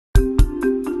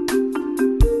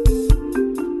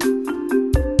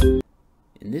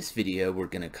In this video, we're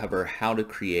going to cover how to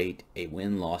create a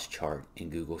win-loss chart in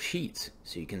Google Sheets.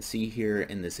 So you can see here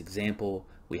in this example,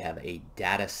 we have a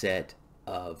data set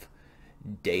of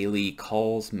daily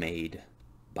calls made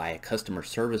by a customer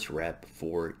service rep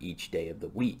for each day of the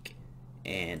week.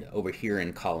 And over here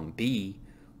in column B,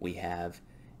 we have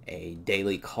a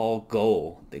daily call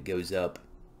goal that goes up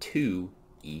to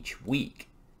each week.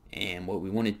 And what we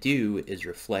want to do is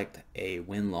reflect a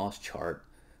win-loss chart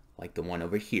like the one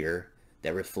over here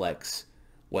that reflects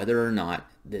whether or not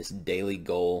this daily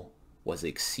goal was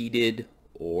exceeded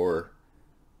or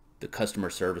the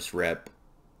customer service rep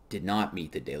did not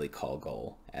meet the daily call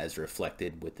goal, as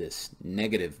reflected with this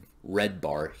negative red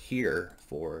bar here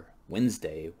for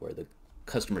Wednesday, where the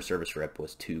customer service rep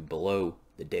was 2 below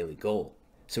the daily goal.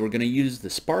 So we're going to use the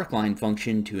Sparkline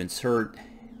function to insert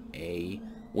a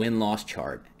win-loss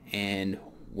chart. And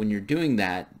when you're doing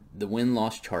that, the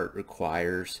win-loss chart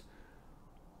requires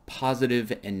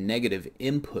positive and negative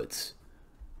inputs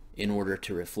in order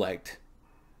to reflect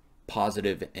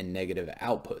positive and negative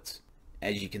outputs.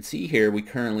 As you can see here, we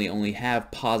currently only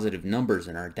have positive numbers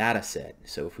in our data set.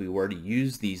 So if we were to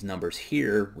use these numbers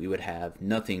here, we would have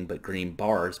nothing but green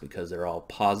bars because they're all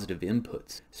positive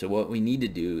inputs. So what we need to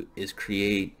do is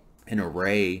create an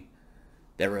array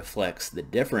that reflects the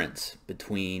difference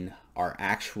between our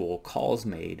actual calls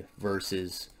made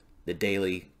versus the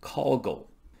daily call goal.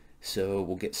 So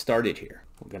we'll get started here.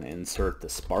 We're going to insert the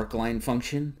Sparkline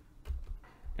function.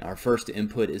 Now our first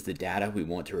input is the data we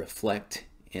want to reflect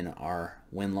in our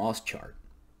win-loss chart.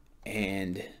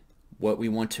 And what we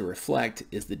want to reflect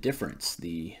is the difference,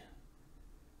 the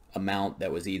amount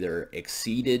that was either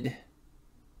exceeded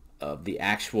of the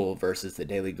actual versus the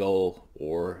daily goal,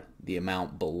 or the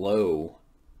amount below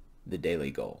the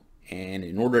daily goal. And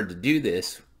in order to do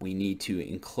this, we need to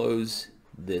enclose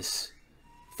this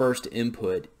first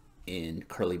input in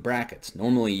curly brackets.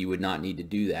 Normally you would not need to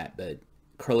do that, but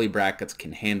curly brackets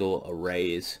can handle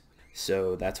arrays,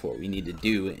 so that's what we need to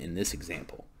do in this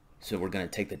example. So we're going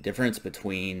to take the difference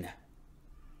between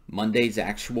Monday's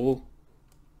actual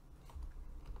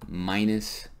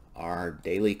minus our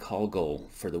daily call goal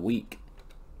for the week.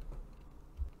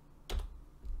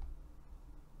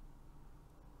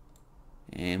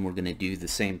 And we're going to do the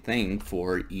same thing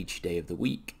for each day of the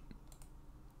week.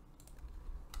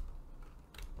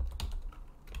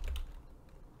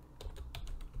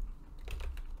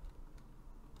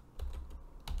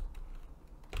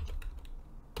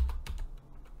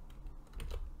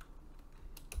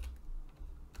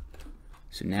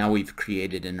 So now we've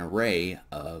created an array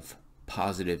of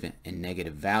positive and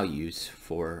negative values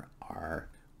for our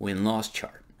win-loss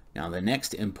chart. Now the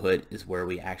next input is where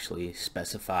we actually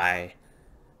specify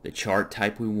the chart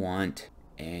type we want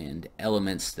and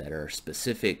elements that are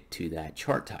specific to that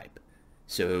chart type.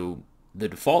 So the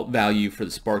default value for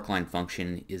the Sparkline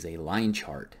function is a line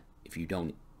chart. If you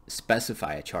don't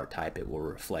specify a chart type, it will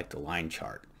reflect a line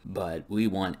chart. But we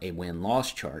want a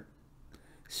win-loss chart,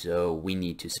 so we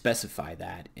need to specify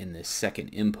that in this second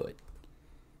input.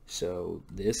 So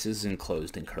this is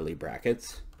enclosed in curly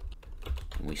brackets.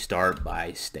 And we start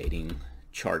by stating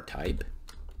chart type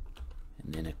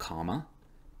and then a comma,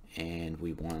 and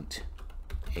we want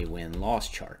a win-loss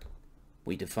chart.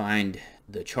 We defined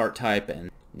the chart type,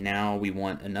 and now we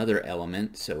want another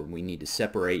element, so we need to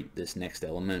separate this next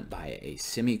element by a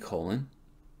semicolon.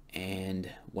 And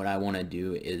what I want to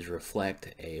do is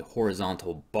reflect a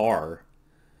horizontal bar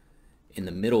in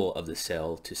the middle of the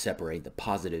cell to separate the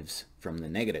positives from the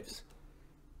negatives.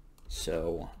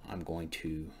 So I'm going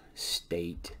to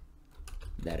state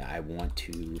that I want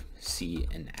to see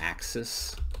an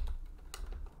axis,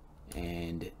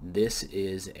 and this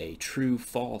is a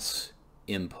true-false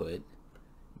input.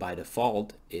 By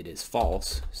default it is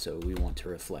false, so we want to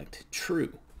reflect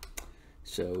true.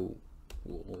 So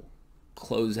we'll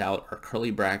close out our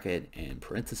curly bracket and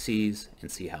parentheses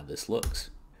and see how this looks.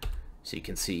 So you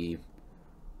can see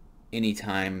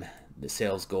anytime the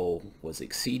sales goal was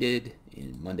exceeded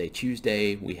in Monday,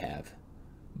 Tuesday, we have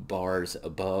bars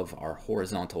above our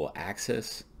horizontal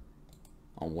axis.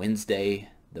 On Wednesday,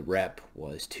 the rep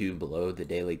was 2 below the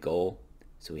daily goal,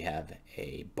 so we have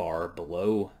a bar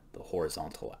below the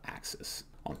horizontal axis.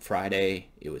 On Friday,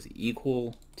 it was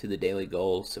equal to the daily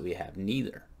goal, so we have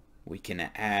neither. We can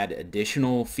add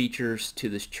additional features to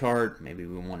this chart. Maybe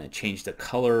we want to change the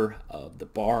color of the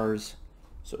bars.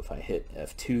 So if I hit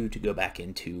F2 to go back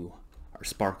into our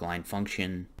Sparkline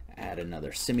function, add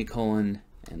another semicolon,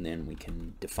 and then we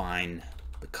can define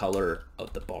the color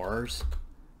of the bars.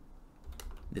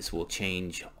 This will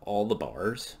change all the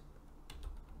bars.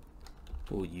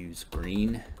 We'll use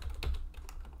green.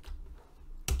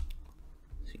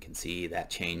 So you can can see that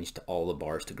changed all the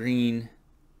bars to green.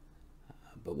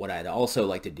 But what I'd also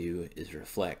like to do is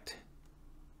reflect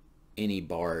any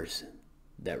bars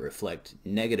that reflect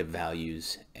negative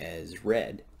values as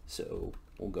red. So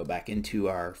we'll go back into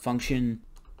our function.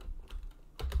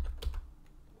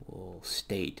 We'll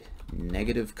state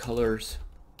negative colors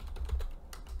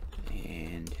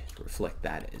and reflect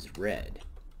that as red.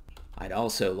 I'd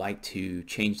also like to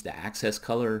change the access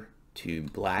color to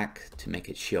black to make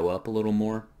it show up a little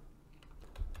more.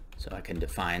 So I can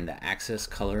define the access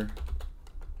color,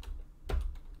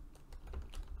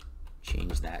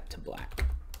 change that to black.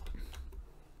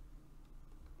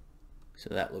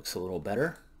 So that looks a little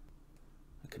better.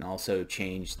 I can also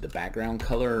change the background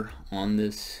color on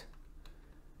this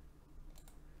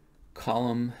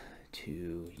column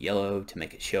to yellow to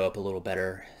make it show up a little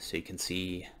better. So you can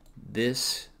see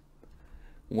this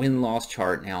win-loss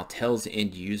chart now tells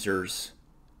end users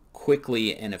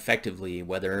quickly and effectively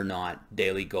whether or not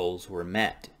daily goals were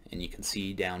met. And you can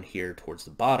see down here towards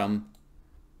the bottom,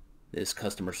 this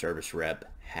customer service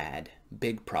rep had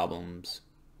big problems.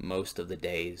 Most of the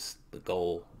days the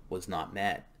goal was not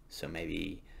met. So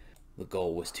maybe the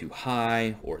goal was too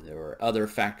high, or there were other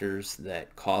factors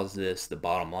that caused this. The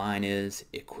bottom line is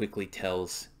it quickly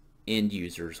tells end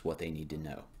users what they need to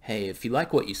know. Hey, if you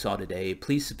like what you saw today,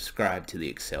 please subscribe to the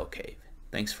Excel Cave.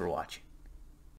 Thanks for watching.